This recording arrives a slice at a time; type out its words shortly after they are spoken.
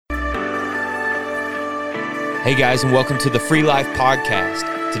Hey guys, and welcome to the Free Life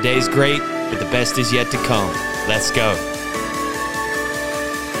Podcast. Today's great, but the best is yet to come. Let's go.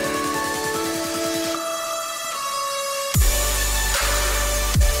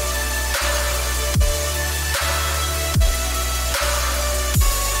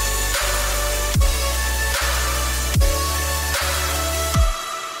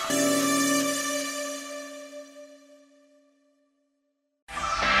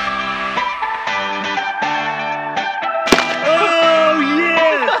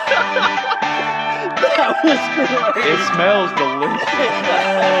 It smells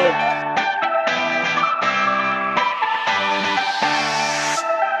delicious.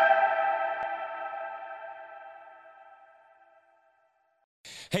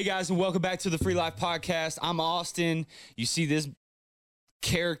 Hey guys, and welcome back to the Free Life Podcast. I'm Austin. You see this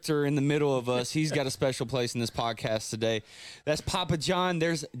character in the middle of us. He's got a special place in this podcast today. That's Papa John.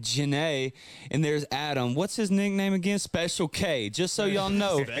 There's Janae, and there's Adam. What's his nickname again? Special K. Just so y'all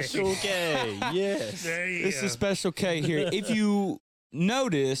know. Special K, yes. This is Special K here. If you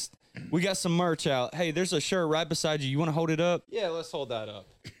noticed, we got some merch out. Hey, there's a shirt right beside you. You want to hold it up? Yeah, let's hold that up.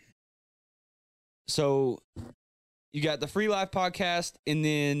 So you got the Free Life Podcast, and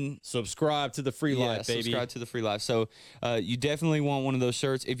then Subscribe to the Free Life, baby. subscribe to the Free Life. So you definitely want one of those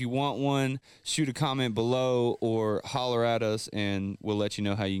shirts. If you want one, shoot a comment below or holler at us, and we'll let you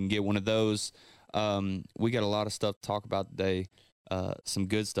know how you can get one of those. We got a lot of stuff to talk about today. Some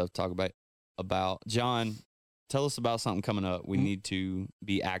good stuff to talk about. John, tell us about something coming up we need to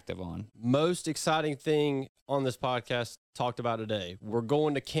be active on. Most exciting thing on this podcast talked about today. We're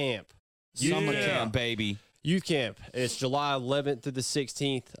going to camp. Summer camp, baby. Youth camp. It's July 11th through the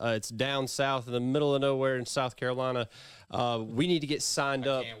 16th. It's down south in the middle of nowhere in South Carolina. We need to get signed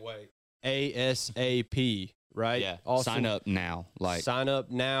up Can't wait. ASAP, right? Yeah, Austin, sign up now. Sign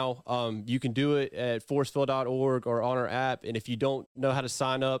up now. You can do it at forceville.org or on our app. And if you don't know how to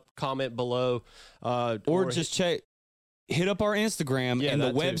sign up, comment below. Or just hit up our Instagram, Yeah, and the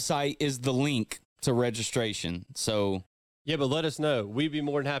that too. website is the link to registration. So Yeah, but let us know. We'd be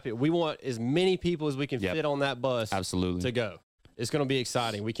more than happy. We want as many people as we can Yep. fit on that bus absolutely. to go. It's going to be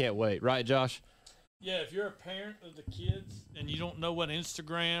exciting. We can't wait. Right, Josh? Yeah, if you're a parent of the kids and you don't know what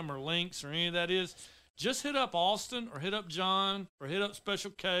Instagram or links or any of that is, just hit up Austin or hit up John or hit up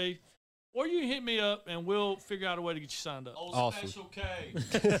Special K, or you can hit me up and we'll figure out a way to get you signed up. Awesome. Special K.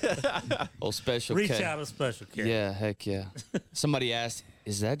 Oh, Special Reach K. out to Special K. Yeah, heck yeah. Somebody asked,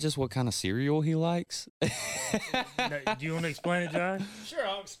 is that just what kind of cereal he likes? No, do you want to explain it, Josh? Sure,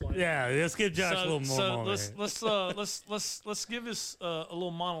 I'll explain. Yeah, let's give Josh a little more. So moment let's give us a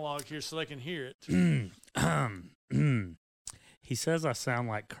little monologue here so they can hear it. He says I sound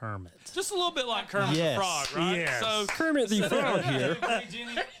like Kermit. Just a little bit like Kermit Yes. the Frog, right? Yes. So Kermit the Frog here. Do you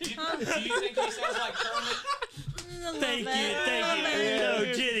think he sounds like Kermit? Thank you.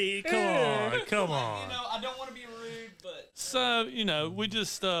 No, Jenny, come on. I don't want to be rude, but So, we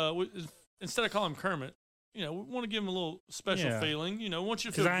just, instead of calling him Kermit, we want to give him a little special Yeah. feeling. Want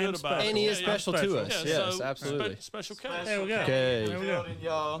you to feel 'Cause I am good about it. special. And he is Yeah, special to special. us. Yeah, Yes, so absolutely. Special K. There we go. Okay. There we go.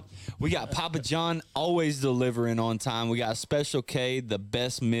 y'all. We got Papa John always delivering on time. We got Special K, the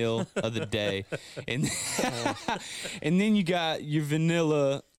best meal of the day. And and then you got your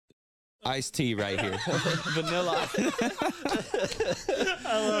vanilla iced tea right here. Vanilla.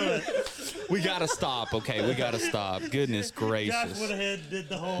 I love it. We got to stop. Okay, we got to stop. Goodness Josh gracious. went ahead and did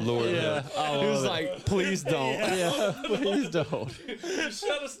the whole Lord, Yeah, I it was love it. like, please don't. Yeah, please don't.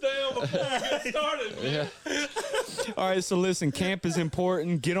 Shut us down before we get started. Yeah. All right, so listen, camp is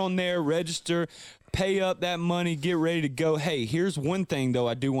important. Get on there, register, pay up that money, get ready to go. Hey, here's one thing though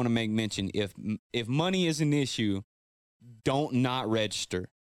I do want to make mention. If money is an issue, don't not register.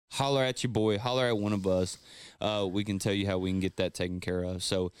 Holler at your boy, holler at one of us. We can tell you how we can get that taken care of.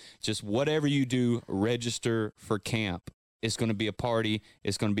 So just whatever you do, register for camp. It's going to be a party.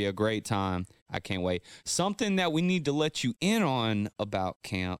 It's going to be a great time. I can't wait. Something that we need to let you in on about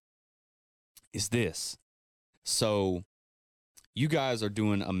camp is this. So you guys are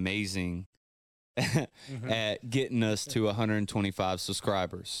doing amazing at getting us to 125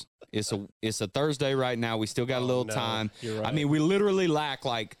 subscribers. It's a Thursday right now. We still got a little no, time. you're right. I mean, we literally lack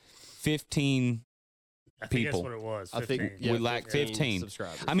like 15 I think people. that's what it was. I think 15. we lack 15.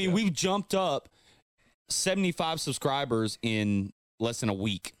 subscribers. I mean, yeah. we've jumped up 75 subscribers in less than a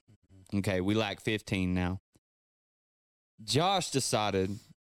week. Okay, we lack 15 now. Josh decided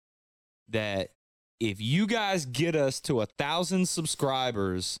that if you guys get us to 1,000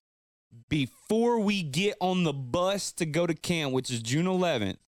 subscribers before we get on the bus to go to camp, which is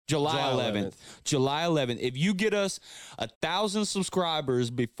July 11th. If you get us 1,000 subscribers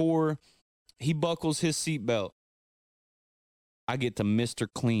before he buckles his seatbelt. I get to Mr.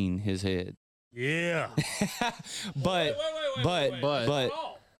 Clean his head. Yeah. but wait. but-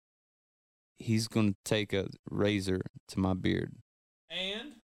 Oh. he's gonna take a razor to my beard.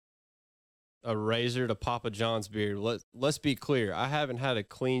 And A razor to Papa John's beard. Let's be clear. I haven't had a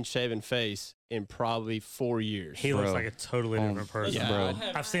clean shaven face in probably 4 years. He looks Bro. like a totally different person. Yeah,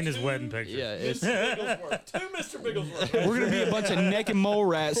 bro. I've seen his wedding picture. Yeah, it's Mr. Bigglesworth. Two Mr. Bigglesworth. We're gonna be a bunch of naked mole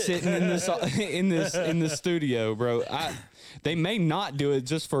rats sitting in the studio, bro. They may not do it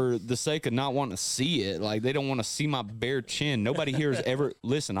just for the sake of not wanting to see it. Like they don't want to see my bare chin. Nobody here has ever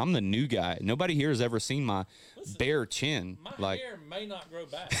listen. I'm the new guy. Nobody here has ever seen my bare chin. My Like hair may not grow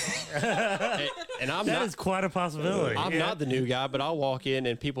back. and I'm That not. is quite a possibility. I'm Yeah. not the new guy, but I'll walk in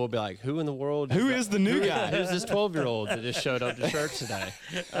and people will be like, "Who in the world? who is the new guy? Who's this 12-year-old that just showed up to church today?"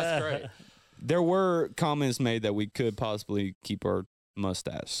 That's great. There were comments made that we could possibly keep our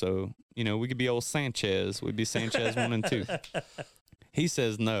mustache. So, we could be old Sanchez. We'd be Sanchez 1 and 2. He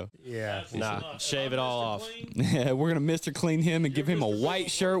says no. Yeah. Nah, shave it all off. Yeah, we're going to Mr. Clean him and give him a white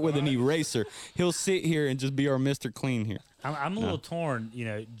shirt with an eraser. He'll sit here and just be our Mr. Clean here. I'm a little torn.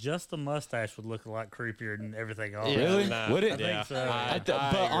 Just the mustache would look a lot creepier than everything else. Yeah, Really? nah, Would it? Yeah. I think so.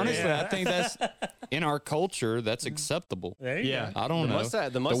 But agree. honestly, I think that's in our culture, that's acceptable. There you Yeah, go. I don't The know. mustache-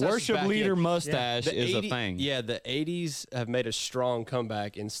 the the mustache is worship back leader in. mustache The is 80 a thing. Yeah, the 80s have made a strong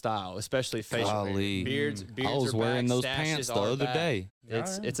comeback in style, especially facial hair. Golly. Beards I was are wearing back, those stashes pants the are other back. day.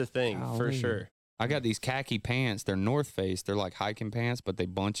 It's a thing for Golly. sure. I got these khaki pants. They're North Face. They're like hiking pants, but they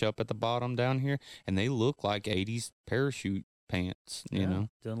bunch up at the bottom down here, and they look like 80s parachute pants, you Yeah. know?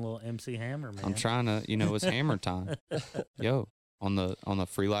 Doing a little MC Hammer, man. I'm trying to, it's hammer time. Yo, on the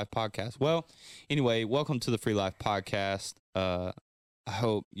Free Life podcast. Well, anyway, welcome to the Free Life podcast. I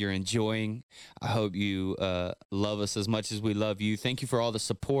hope you're enjoying. I hope you love us as much as we love you. Thank you for all the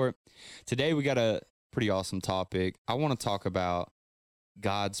support. Today we got a pretty awesome topic. I want to talk about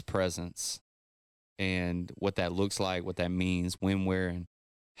God's presence and what that looks like, what that means, when, where, and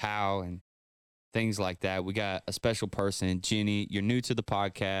how, and things like that. We got a special person, Jenny. You're new to the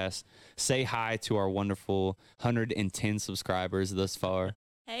podcast. Say hi to our wonderful 110 subscribers thus far.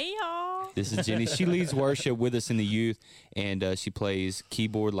 Hey y'all. This is Jenny. She leads worship with us in the youth, and she plays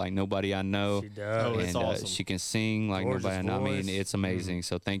keyboard like nobody I know. She does. Oh, it's And awesome. she can sing like Gorgeous nobody I know. I mean, voice. it's amazing.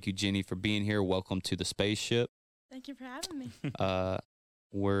 So thank you, Jenny, for being here. Welcome to the spaceship. Thank you for having me.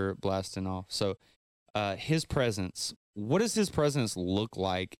 We're blasting off. So his presence, what does his presence look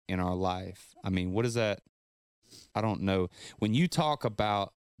like in our life? I mean, what is that? I don't know. When you talk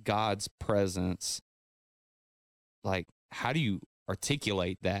about God's presence, like, how do you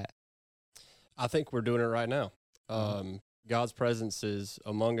articulate that? I think we're doing it right now. God's presence is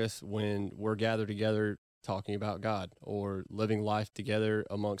among us when we're gathered together talking about God or living life together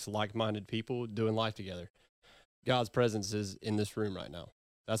amongst like-minded people doing life together. God's presence is in this room right now.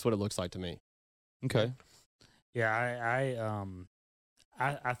 That's what it looks like to me. Okay. Yeah,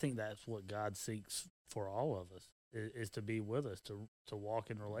 I think that's what God seeks for all of us is to be with us, to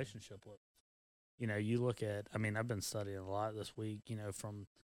walk in relationship with us. You look at, I've been studying a lot this week, from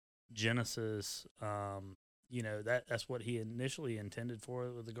Genesis, that's what he initially intended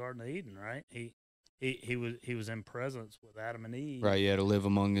for with the Garden of Eden, right? He was in presence with Adam and Eve. Right. Yeah. To live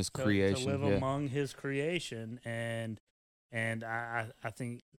among his creation. To live yeah. among his creation. And I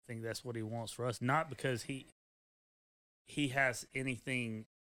think that's what he wants for us, not because he has anything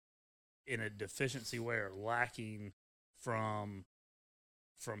in a deficiency way or lacking from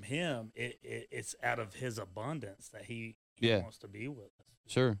him. It's out of his abundance that he Yeah. wants to be with us.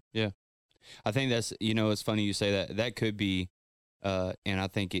 Sure. Yeah. I think that's, it's funny you say that. That could be, and I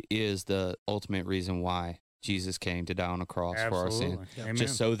think it is the ultimate reason why Jesus came to die on a cross for our sin. Absolutely. Amen.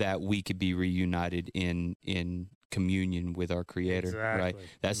 Just so that we could be reunited in communion with our Creator, right? Exactly.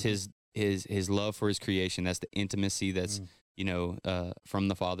 That's his love for his creation. That's the intimacy that's from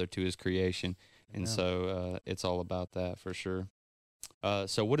the Father to his creation, and Yeah. so it's all about that for sure.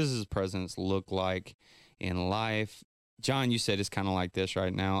 So what does his presence look like in life? John, you said it's kind of like this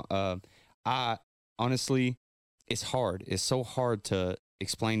right now. I honestly, it's hard. It's so hard to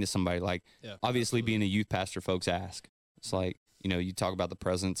explain to somebody. Like, Yeah, obviously, absolutely. being a youth pastor, folks ask. It's like, you talk about the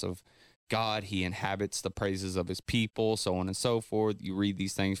presence of God. He inhabits the praises of his people, so on and so forth. You read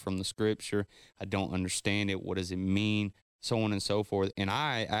these things from the scripture. I don't understand it. What does it mean? So on and so forth. And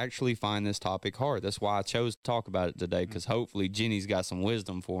I actually find this topic hard. That's why I chose to talk about it today, because hopefully Jenny's got some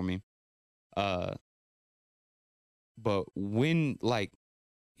wisdom for me. But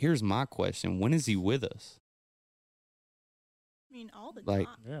here's my question. When is he with us? I mean, all the Like-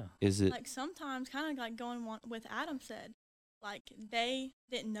 time. Yeah. Is it, Like sometimes, kind of like with Adam said, like they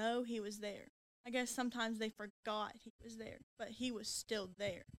didn't know he was there. I guess sometimes they forgot he was there, but he was still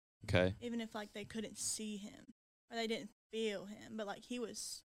there, Okay. even if like they couldn't see him or they didn't feel him, but like he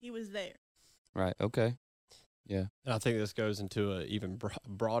was there. Right. Okay. Yeah. And I think this goes into an even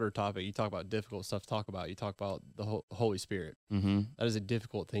broader topic. You talk about difficult stuff to talk about. You talk about the Holy Spirit. Mm-hmm. That is a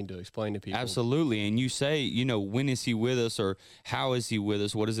difficult thing to explain to people. Absolutely. And you say, when is he with us, or how is he with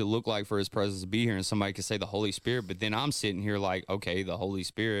us? What does it look like for his presence to be here? And somebody could say the Holy Spirit, but then I'm sitting here like, okay, the Holy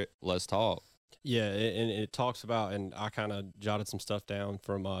Spirit, let's talk. Yeah, and it talks about, and I kind of jotted some stuff down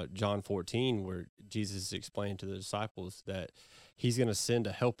from John 14, where Jesus explained to the disciples that he's going to send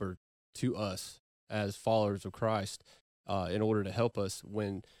a helper to us as followers of Christ in order to help us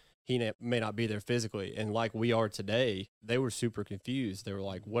when he may not be there physically. And like we are today, they were super confused. They were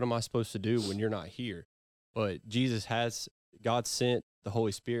like, what am I supposed to do when you're not here? But God sent the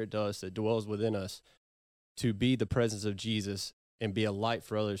Holy Spirit to us that dwells within us to be the presence of Jesus and be a light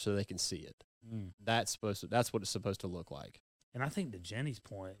for others so they can see it. That's what it's supposed to look like. And I think to Jenny's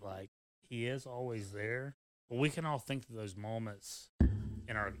point, like he is always there, but we can all think of those moments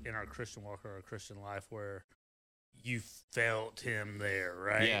in our Christian walk or our Christian life where you felt him there,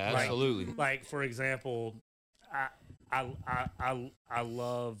 right? Yeah, Like- absolutely. Like for example, I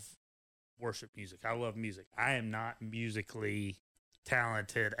love worship music. I love music. I am not musically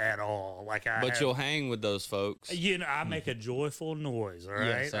talented at all. Like But you'll hang with those folks. I make a joyful noise. All right,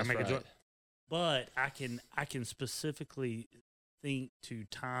 Yes, that's I make right. but I can specifically think to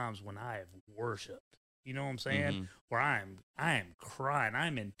times when I have worshipped. You know what I'm saying? Mhm. Where I am crying,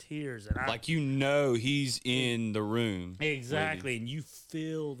 I'm in tears, and Like he's in the room. exactly, and you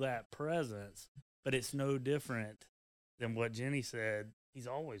feel that presence. But it's no different than what Jenny said. He's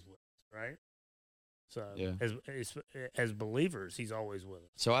always with us, right? So Yeah. as believers, he's always with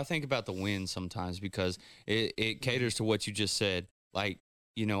us. So I think about the wind sometimes because it caters to what you just said. Like,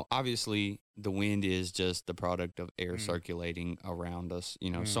 obviously the wind is just the product of air circulating around us,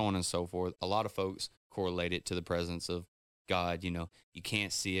 so on and so forth. A lot of folks correlate it to the presence of God. You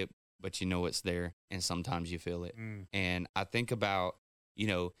can't see it, but you know it's there, and sometimes you feel it. And I think about,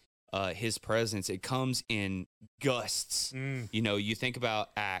 his presence. It comes in gusts. You think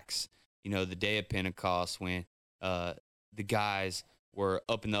about Acts, the day of Pentecost when the guys were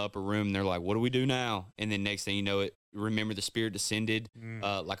up in the upper room and they're like, what do we do now? And then next thing you know, remember the Spirit descended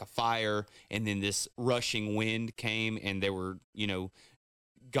like a fire, and then this rushing wind came, and they were,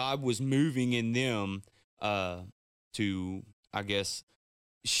 God was moving in them to, I guess,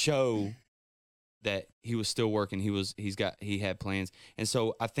 show that he was still working. He had plans. And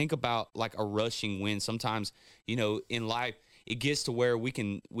so I think about like a rushing wind. Sometimes, in life, it gets to where we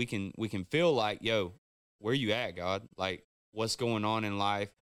can feel like, yo, where you at, God? Like, what's going on in life?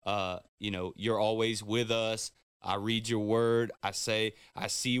 You're always with us. I read your word. I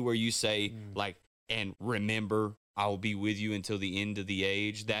see where you say, like, and remember, I will be with you until the end of the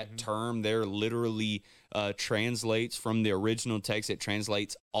age. That term there literally translates from the original text. It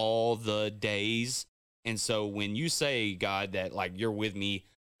translates all the days. And so when you say, God, that like you're with me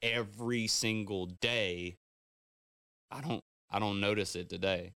every single day, I don't notice it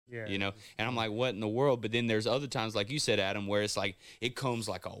today, and I'm like, what in the world? But then there's other times, like you said, Adam, where it's like, it comes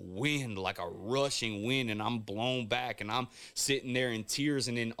like a wind, like a rushing wind, and I'm blown back, and I'm sitting there in tears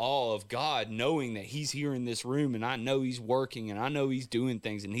and in awe of God, knowing that he's here in this room, and I know he's working, and I know he's doing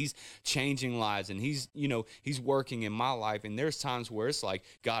things, and he's changing lives, and he's working in my life. And there's times where it's like,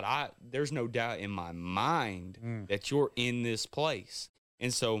 God, there's no doubt in my mind that you're in this place.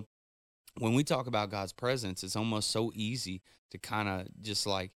 And so when we talk about God's presence, it's almost so easy to kind of just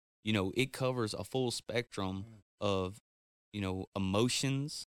like, it covers a full spectrum of,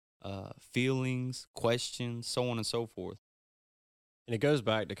 emotions, feelings, questions, so on and so forth. And it goes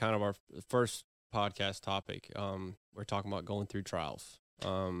back to kind of our first podcast topic. We're talking about going through trials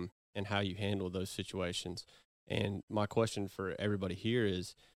and how you handle those situations. And my question for everybody here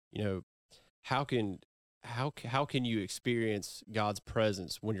is, how can you experience God's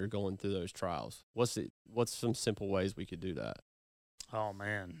presence when you're going through those trials? What's some simple ways we could do that? Oh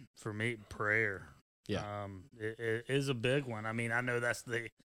man, for me, prayer. Yeah. It is a big one. I mean, I know that's the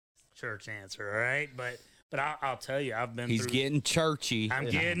church answer, right? But I'll tell you, He's getting churchy. I'm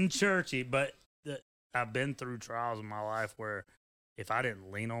getting churchy, but I've been through trials in my life where if I didn't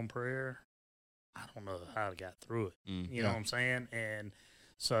lean on prayer, I don't know how I got through it. You know what I'm saying? And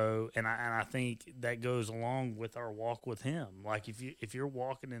so, and I think that goes along with our walk with Him. Like if you're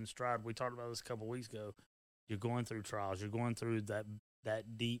walking in stride, we talked about this a couple of weeks ago. You're going through trials. You're going through that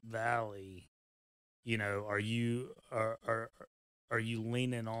deep valley. Are you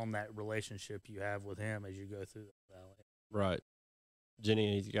leaning on that relationship you have with Him as you go through that valley? Right.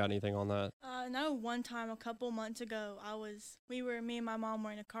 Jenny, you got anything on that? No, one time a couple months ago, me and my mom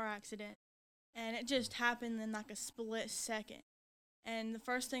were in a car accident, and it just happened in like a split second. And the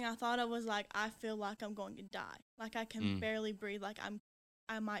first thing I thought of was like, I feel like I'm going to die. Like I can barely breathe. Like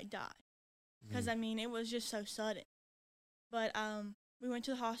I might die. Because I mean, it was just so sudden. But we went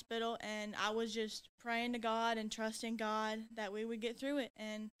to the hospital, and I was just praying to God and trusting God that we would get through it.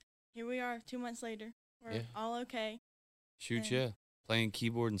 And here we are, 2 months later. We're all okay. Shoot, yeah. Playing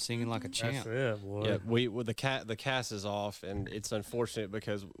keyboard and singing like a champ. That's it, boy. Yeah, the cast is off, and it's unfortunate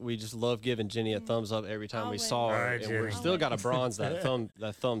because we just love giving Jenny a thumbs up every time we Always. saw her, All right, and we're Jenny. still got to bronze that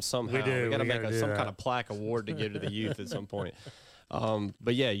thumb somehow. We do. We got to We make gotta do some that. kind of plaque award to give to the youth at some point.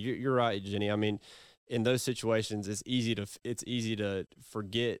 But yeah, you're right, Jenny. I mean, in those situations, it's easy to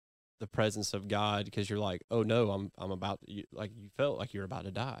forget the presence of God because you're like, oh no, I'm about you felt like you're about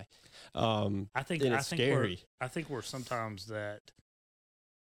to die. I think and I it's think scary. I think we're sometimes that,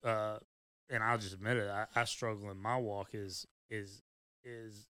 and I'll just admit it. I struggle in my walk is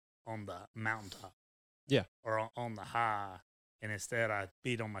on the mountaintop, or on the high, and instead I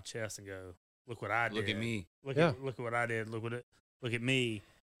beat on my chest and go, "Look what I did! Look at me. Look at what I did! Look at me!"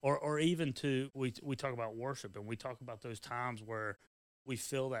 Or even we talk about worship, and we talk about those times where we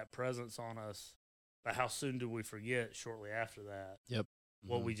feel that presence on us, but how soon do we forget shortly after that? Yep.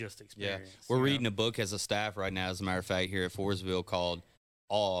 What we just Yeah, experienced. we're you know? reading a book as a staff right now, as a matter of fact, here at Forestville called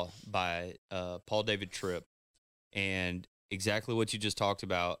Awe by Paul David Tripp. And exactly what you just talked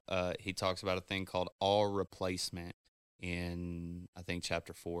about, he talks about a thing called awe replacement in, I think,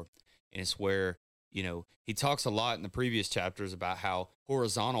 chapter 4. And it's where, he talks a lot in the previous chapters about how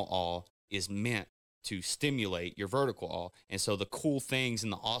horizontal awe is meant to stimulate your vertical awe. And so the cool things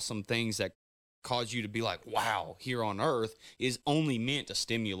and the awesome things that cause you to be like, wow, here on earth is only meant to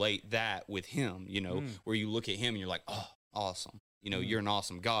stimulate that with him, where you look at him and you're like, oh, awesome. You're an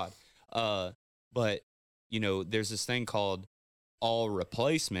awesome God. But, there's this thing called awe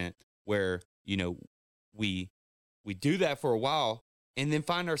replacement where, we do that for a while and then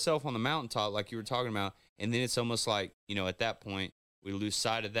find ourselves on the mountaintop like you were talking about. And then it's almost like, at that point we lose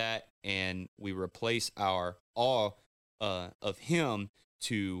sight of that and we replace our awe of him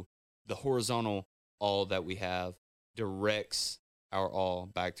to the horizontal awe that we have directs our awe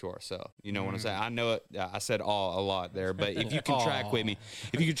back to ourselves. You know what I'm saying? I know it. I said awe a lot there, but if you can track with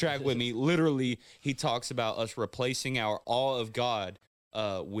me, literally, he talks about us replacing our awe of God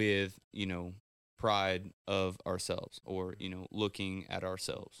with, pride of ourselves or, looking at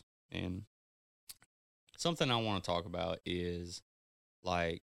ourselves. And something I want to talk about is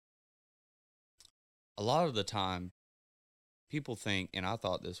like a lot of the time people think, and I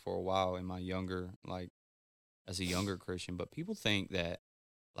thought this for a while in my as a younger Christian, but people think that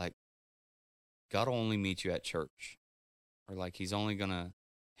like God will only meet you at church or like he's only going to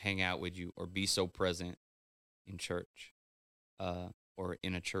hang out with you or be so present in church or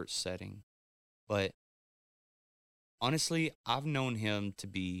in a church setting. But honestly, I've known him to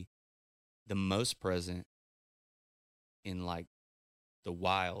be the most present in like the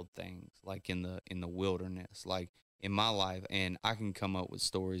wild things, like in the wilderness, like in my life. And I can come up with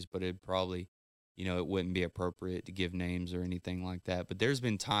stories, but it probably, it wouldn't be appropriate to give names or anything like that. But there's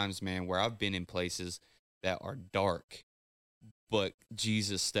been times, man, where I've been in places that are dark, but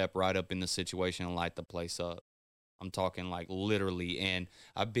Jesus stepped right up in the situation and light the place up. I'm talking like literally. And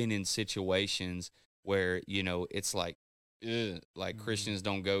I've been in situations where, it's like, Christians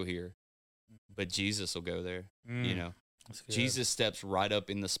don't go here, but Jesus will go there. Jesus steps right up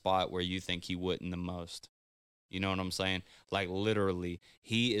in the spot where you think he wouldn't the most. You know what I'm saying? Like literally,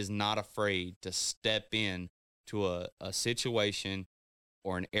 he is not afraid to step in to a situation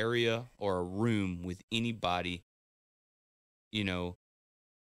or an area or a room with anybody, and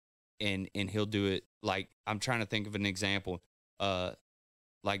he'll do it. Like, I'm trying to think of an example,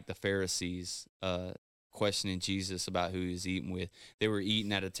 like the Pharisees, questioning Jesus about who he was eating with. He was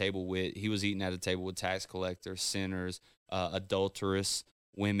eating at a table with tax collectors, sinners, adulterous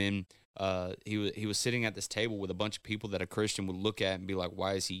women. He was sitting at this table with a bunch of people that a Christian would look at and be like,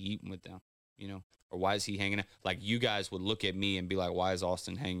 why is he eating with them? Or why is he hanging out? Like you guys would look at me and be like, why is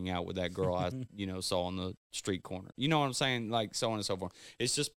Austin hanging out with that girl I, saw on the street corner? You know what I'm saying? Like so on and so forth.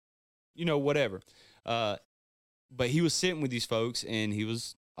 It's just, whatever. But he was sitting with these folks and he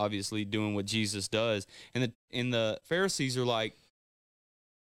was obviously doing what Jesus does. And the Pharisees are like,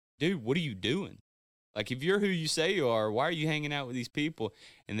 dude, what are you doing? Like, if you're who you say you are, why are you hanging out with these people?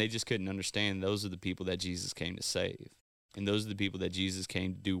 And they just couldn't understand those are the people that Jesus came to save. And those are the people that Jesus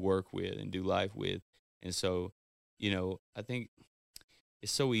came to do work with and do life with. And so, I think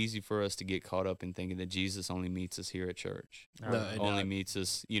it's so easy for us to get caught up in thinking that Jesus only meets us here at church. No, it Only doesn't. meets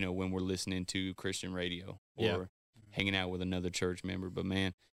us, when we're listening to Christian radio or Yeah. hanging out with another church member. But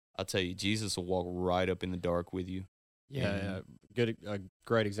man, I'll tell you, Jesus will walk right up in the dark with you. Yeah, a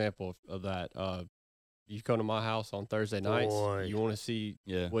great example of that. You come to my house on Thursday nights. Boy. You want to see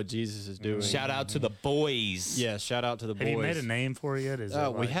Yeah. what Jesus is doing. Shout out to the boys. Yeah, shout out to the Have boys. you made a name for it yet? Is it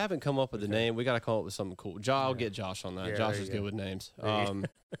We like- haven't come up with a Okay. name. We got to come up with something cool. I'll Yeah. get Josh on that. Yeah, Josh there is you good go. with names. There you-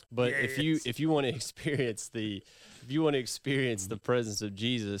 But Yes. if you want to experience the presence of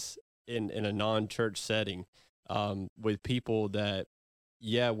Jesus in a non-church setting, with people that,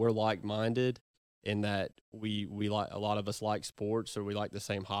 we're like-minded in that we like, a lot of us like sports or we like the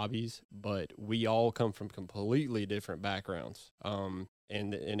same hobbies, but we all come from completely different backgrounds and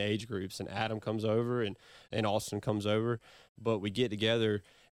age groups. And Adam comes over and Austin comes over, but we get together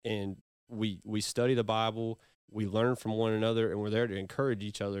and we study the Bible, we learn from one another, and we're there to encourage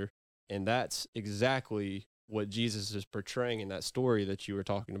each other. And that's exactly what Jesus is portraying in that story that you were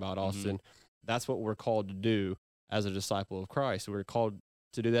talking about, Austin. That's what we're called to do as a disciple of Christ. We're called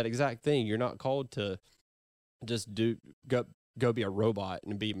to do that exact thing. You're not called to just go be a robot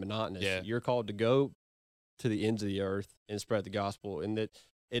and be monotonous. Yeah. You're called to go to the ends of the earth and spread the gospel. And that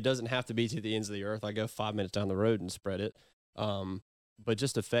it doesn't have to be to the ends of the earth. I go 5 minutes down the road and spread it. But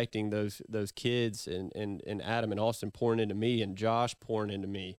just affecting those kids and Adam and Austin pouring into me and Josh pouring into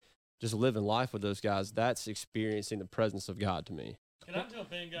me, just living life with those guys, that's experiencing the presence of God to me. Can I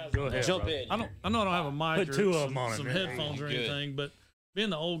jump in, guys? Go ahead, Jump bro. in. I know I don't have a mic Put or two of some, them on it, some man. headphones or Good. anything, but being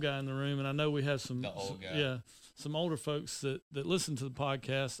the old guy in the room, and I know we have some, The old guy. yeah, some older folks that listen to the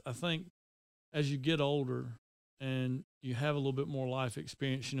podcast. I think as you get older and you have a little bit more life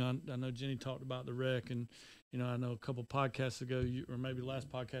experience, I know Jenny talked about the wreck, and I know a couple podcasts ago, or maybe last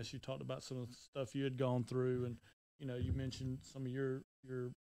podcast, you talked about some of the stuff you had gone through, and you mentioned some of your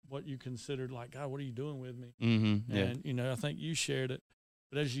what you considered like, God, what are you doing with me? Mm-hmm. Yeah. And I think you shared it.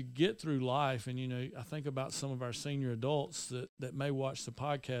 But as you get through life, and I think about some of our senior adults that may watch the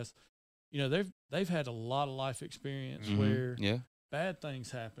podcast, they've had a lot of life experience Mhm. where Yeah. bad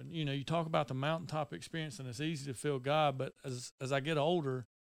things happen. You talk about the mountaintop experience, and it's easy to feel God, but as I get older,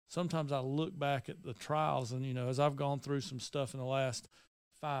 sometimes I look back at the trials, and as I've gone through some stuff in the last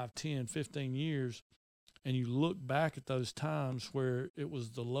 5, 10, 15 years, and you look back at those times where it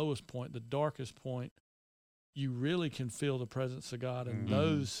was the lowest point, the darkest point, you really can feel the presence of God in Mhm.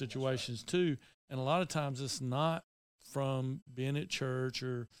 those situations too. And a lot of times it's not from being at church,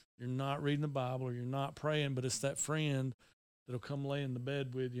 or you're not reading the Bible, or you're not praying, but it's that friend that'll come lay in the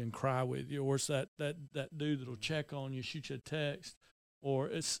bed with you and cry with you, or it's that dude that'll check on you, shoot you a text, or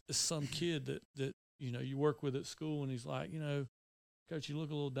it's some kid that you work with at school, and he's like, Coach, you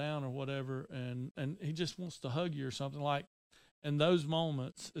look a little down or whatever, and he just wants to hug you or something. Like, in those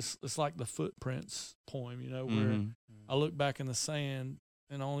moments, it's like the Footprints poem, where Mhm. I look back in the sand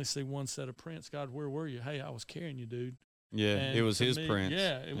and I only see one set of prints. God, where were you? Hey, I was carrying you, dude. Yeah. And It was to his me, prints.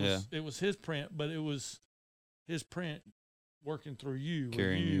 Yeah, it was his print, but it was his print working through you,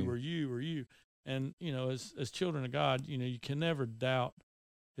 Carrying you. or you. And as children of God, you can never doubt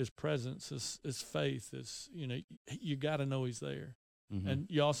His presence, His faith. You got to know He's there, Mhm.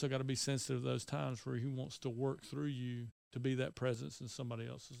 and you also got to be sensitive to those times where He wants to work through you to be that presence in somebody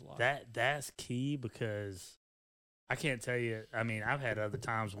else's life. That's key, because I can't tell you. I mean, I've had other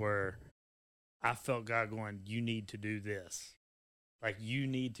times where I felt God going, "You need to do this. Like, you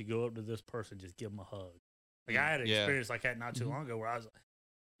need to go up to this person, just give them a hug." Like, I had an Yeah. experience like that not too long ago where I was,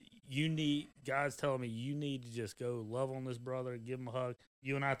 God's telling me you need to just go love on this brother, give him a hug.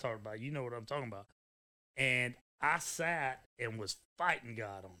 You and I talked about it. You know what I'm talking about. And I sat and was fighting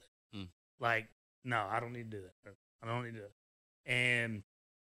God on it. Mm. Like, no, I don't need to do that. I don't need to do it. And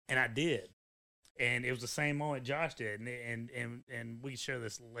I did. And it was the same moment Josh did. And we can share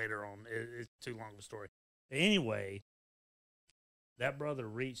this later on. It's too long of a story. But anyway, that brother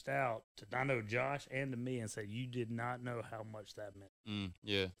reached out to, I know, Josh and to me, and said, "You did not know how much that meant."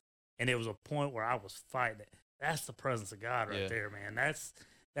 Yeah. And it was a point where I was fighting it. That's the presence of God right Yeah. there, man.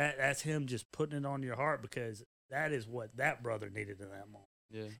 That's Him just putting it on your heart, because that is what that brother needed in that moment.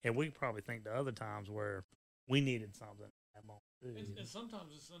 Yeah. And we probably think the other times where we needed something in that moment too. And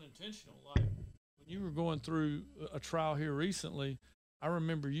sometimes it's unintentional. Like when you were going through a trial here recently, I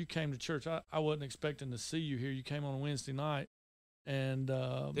remember you came to church. I wasn't expecting to see you here. You came on a Wednesday night, and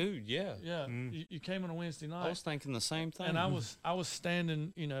Dude, yeah. yeah, Mm. you came on a Wednesday I night, was thinking the same thing. and I was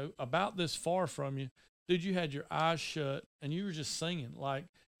standing, about this far from you, dude. You had your eyes shut, and you were just singing, like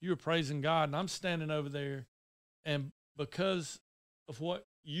you were praising God, and I'm standing over there, and because of what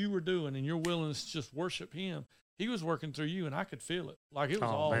you were doing and your willingness to just worship Him, He was working through you, and I could feel it. Like it was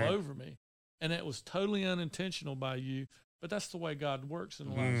Oh, all man. over me. And it was totally unintentional by you. But that's the way God works in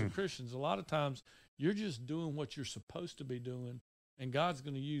the lives of Christians. A lot of times you're just doing what you're supposed to be doing, and God's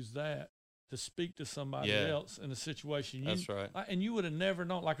going to use that to speak to somebody else in a situation. That's right. And you would have never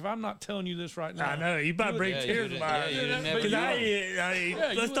known. Like if I'm not telling you this right now. I know you might bring Yeah, tears you'd- to my yeah, eyes. you'd never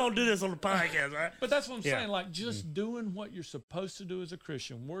Because know. let's don't do this on the podcast, right? But that's what I'm Yeah. saying. Like just doing what you're supposed to do as a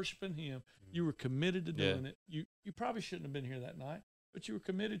Christian, worshiping Him. You were committed to doing it. You probably shouldn't have been here that night, but you were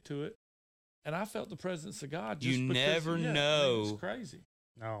committed to it. And I felt the presence of God. Just You because, never I mean, know. It's crazy.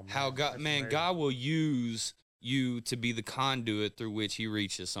 Oh, How God, that's man, amazing. God will use you to be the conduit through which He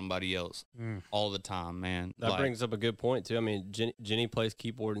reaches somebody else all the time, man. That Like, brings up a good point too. I mean, Jenny plays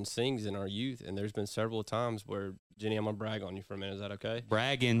keyboard and sings in our youth, and there's been several times where Jenny, I'm gonna brag on you for a minute. Is that okay?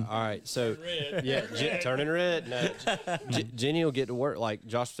 bragging. All right, so yeah, turning red. No, Jenny will get to work, like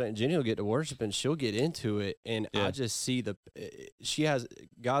Josh was saying. Jenny will get to worship, and she'll get into it, and Yeah. I just see she has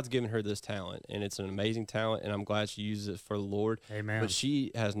God's given her this talent, and it's an amazing talent, and I'm glad she uses it for the Lord. Amen. But she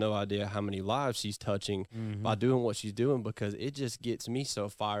has no idea how many lives she's touching by doing what she's doing, because it just gets me so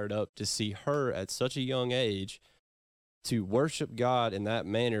fired up to see her at such a young age to worship God in that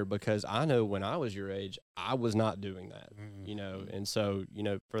manner, because I know when I was your age, I was not doing that, you know. And so, you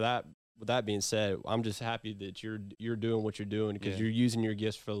know, with that being said, I'm just happy that you're doing what you're doing, because Yeah. you're using your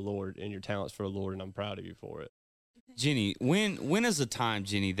gifts for the Lord and your talents for the Lord, and I'm proud of you for it. Jenny, when is the time,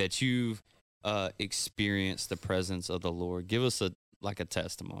 Jenny, that you've experienced the presence of the Lord? Give us a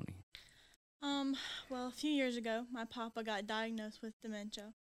testimony. Well, a few years ago, my papa got diagnosed with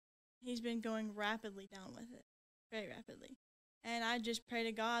dementia. He's been going rapidly down with it, very rapidly. And I just pray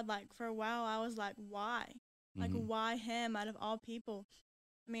to God, like, for a while, I was like, why? Like, Mhm. why him out of all people?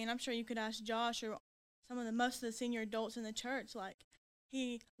 I mean, I'm sure you could ask Josh or most of the senior adults in the church. Like,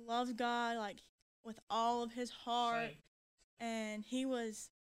 he loves God, like, with all of his heart. And he used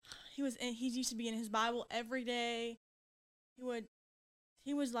to be in his Bible every day.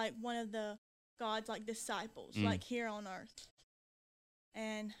 He was like one of the God's like disciples, like here on earth.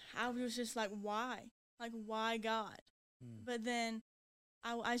 And I was just like, why? Like, why God? But then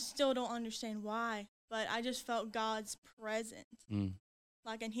I still don't understand why, but I just felt God's presence.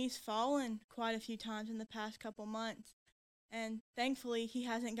 Like, and he's fallen quite a few times in the past couple months. And thankfully, he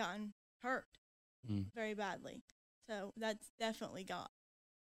hasn't gotten hurt very badly. So that's definitely God.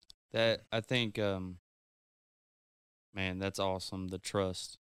 That I think, man, that's awesome. The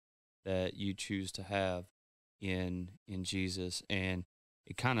trust that you choose to have in Jesus, and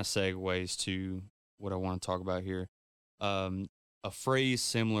it kind of segues to what I want to talk about here. A phrase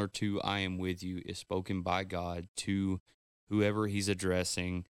similar to "I am with you" is spoken by God to whoever He's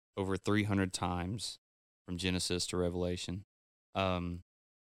addressing over 300 times from Genesis to Revelation.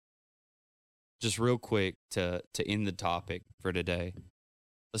 Just real quick to end the topic for today.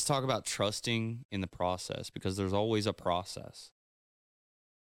 Let's talk about trusting in the process, because there's always a process.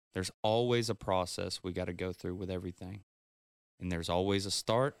 There's always a process we got to go through with everything. And there's always a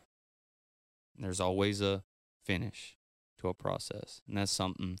start, and there's always a finish to a process. And that's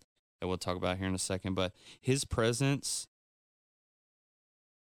something that we'll talk about here in a second. But His presence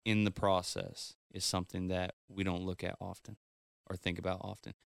in the process is something that we don't look at often or think about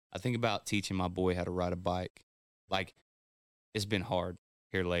often. I think about teaching my boy how to ride a bike. Like, it's been hard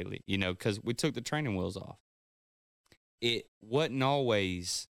here lately, you know, because we took the training wheels off. It wasn't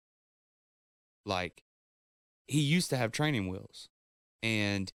always like, he used to have training wheels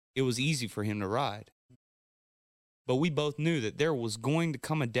and it was easy for him to ride. But we both knew that there was going to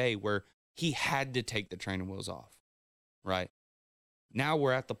come a day where he had to take the training wheels off, right? Now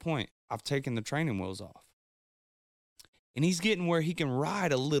we're at the point, I've taken the training wheels off. And he's getting where he can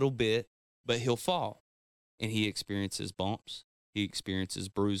ride a little bit, but he'll fall. And he experiences bumps. He experiences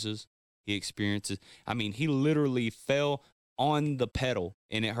bruises. He literally fell on the pedal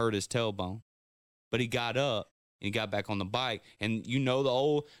and it hurt his tailbone. But he got up and he got back on the bike. And you know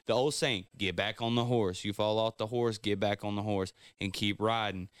the old saying, get back on the horse. You fall off the horse, get back on the horse and keep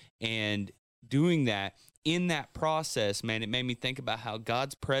riding. And doing that, in that process, man, it made me think about how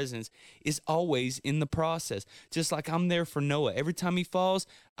God's presence is always in the process. Just like I'm there for Noah. Every time he falls,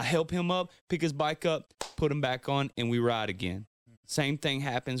 I help him up, pick his bike up, put him back on, and we ride again. Same thing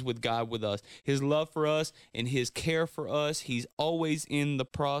happens with God with us. His love for us and his care for us, he's always in the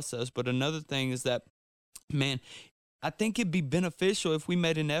process. But another thing is that, man, I think it'd be beneficial if we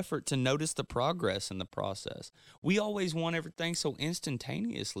made an effort to notice the progress in the process. We always want everything so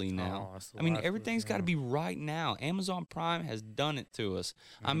instantaneously now. Oh, that's the I mean, last everything's one, got to be right now. Amazon Prime has done it to us.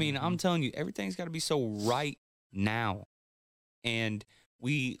 I mean, I'm telling you, everything's got to be so right now. And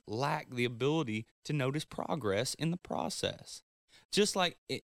we lack the ability to notice progress in the process. Just like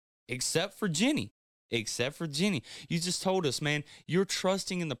except for Jenny. You just told us, man, you're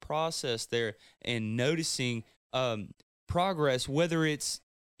trusting in the process there and noticing progress, whether it's,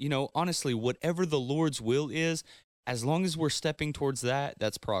 honestly, whatever the Lord's will is, as long as we're stepping towards that,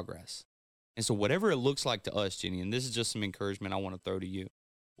 that's progress. And so whatever it looks like to us, Jenny, and this is just some encouragement I want to throw to you,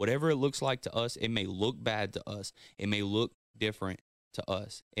 whatever it looks like to us, it may look bad to us. It may look different to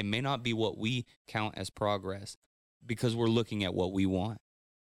us. It may not be what we count as progress because we're looking at what we want.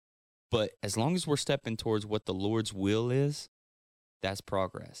 But as long as we're stepping towards what the Lord's will is, that's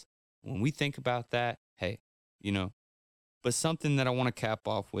progress. When we think about that, hey, but something that I want to cap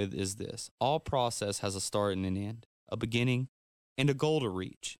off with is this. All process has a start and an end, a beginning and a goal to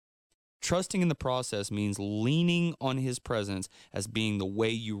reach. Trusting in the process means leaning on his presence as being the way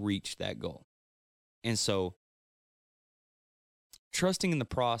you reach that goal. And so, trusting in the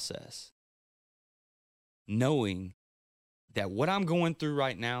process, knowing that what I'm going through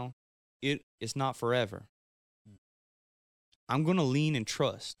right now, it's not forever. I'm going to lean and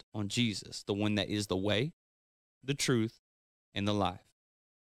trust on Jesus, the one that is the way, the truth, and the life.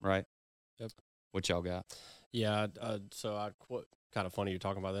 Right? Yep. What y'all got? Yeah, so I quote, kind of funny you're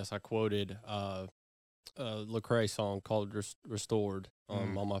talking about this. I quoted a Lecrae song called Restored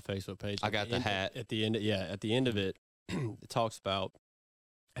on my Facebook page. I got the hat. At the end of it, it talks about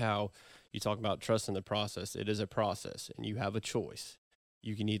how you talk about trusting the process. It is a process, and you have a choice.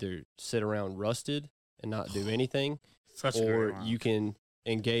 You can either sit around rusted and not do anything, or you can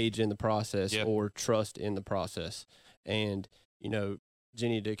engage in the process or trust in the process. And,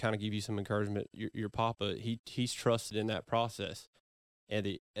 Jenny, to kind of give you some encouragement, your papa, he's trusted in that process. At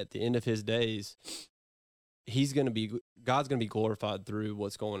the end of his days, God's going to be glorified through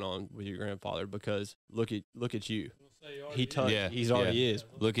what's going on with your grandfather, because look at you. He's already is.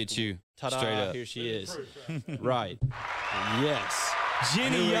 Look at you. Ta-da, Straight up. here she is. Right. Yes.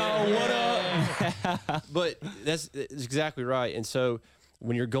 Jenny, y'all, what up? But that's exactly right. And so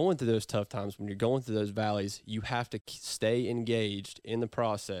when you're going through those tough times, when you're going through those valleys, you have to stay engaged in the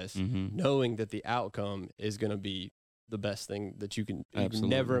process, knowing that the outcome is going to be the best thing that you can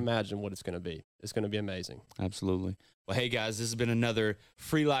never imagine what it's going to be. It's going to be amazing. Absolutely. Well, hey, guys, this has been another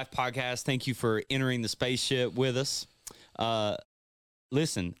Free Life podcast. Thank you for entering the spaceship with us.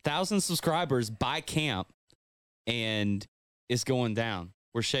 Listen, 1,000 subscribers by camp, and it's going down.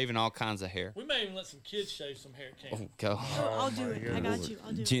 We're shaving all kinds of hair. We may even let some kids shave some hair at camp. Oh, God. I'll do it. I got you.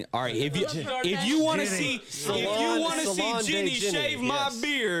 I'll do it. All right, if you want to see Jenny shave my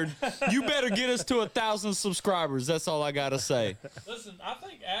beard, you better get us to 1,000 subscribers. That's all I gotta say. Listen, I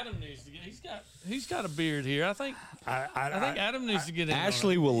think Adam needs to get. He's got a beard here. I think Adam needs to get in.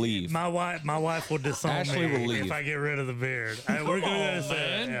 Ashley will leave. My wife will disown Ashley me will leave. if I get rid of the beard. We're going to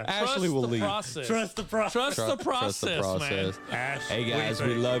say, man. Ashley will leave. Trust the process. Trust the process, man. Ash, Hey guys,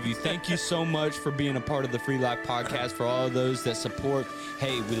 we love you. Thank you so much for being a part of the Free Life podcast. For all of those that support,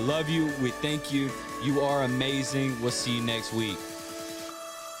 hey, we love you. We thank you. You are amazing. We'll see you next week.